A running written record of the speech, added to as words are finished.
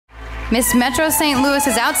Miss Metro St.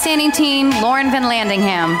 Louis's outstanding teen, Lauren Van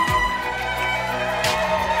Landingham.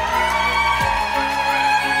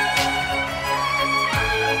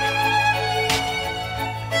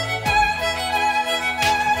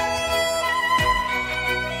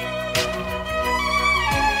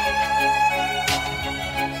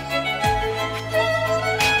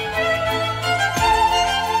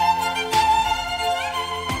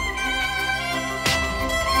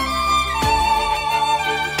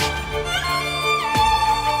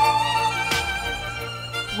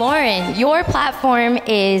 Lauren, your platform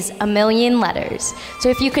is 1,000,000 letters. So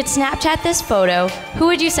if you could Snapchat this photo, who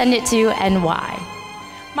would you send it to and why?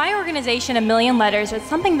 My organization, 1,000,000 Letters, is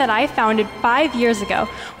something that I founded 5 years ago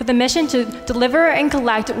with a mission to deliver and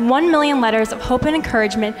collect 1,000,000 letters of hope and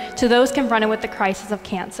encouragement to those confronted with the crisis of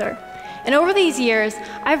cancer. And over these years,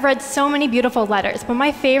 I've read so many beautiful letters, but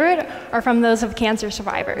my favorite are from those of cancer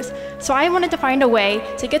survivors. So I wanted to find a way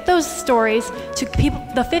to get those stories to people,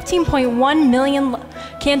 the 15.1 million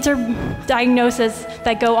cancer diagnoses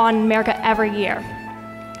that go on in America every year.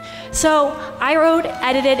 So I wrote,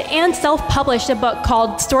 edited, and self-published a book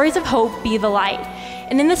called Stories of Hope, Be the Light.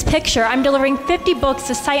 And in this picture, I'm delivering 50 books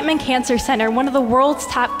to Siteman Cancer Center, one of the world's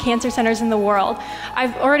top cancer centers in the world.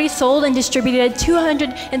 I've already sold and distributed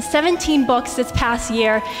 217 books this past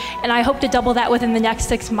year, and I hope to double that within the next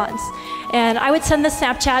 6 months. And I would send this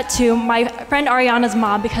Snapchat to my friend Ariana's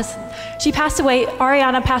mom because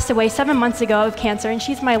Ariana passed away 7 months ago of cancer, and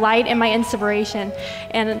she's my light and my inspiration.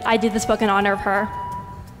 And I did this book in honor of her.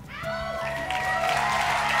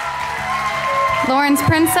 Lauren's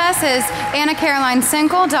princess is Anna Caroline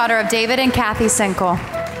Sinkle, daughter of David and Kathy Sinkle.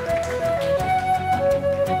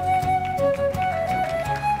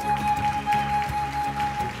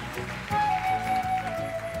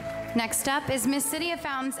 Next up is Miss City of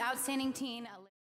Fountain's outstanding teen.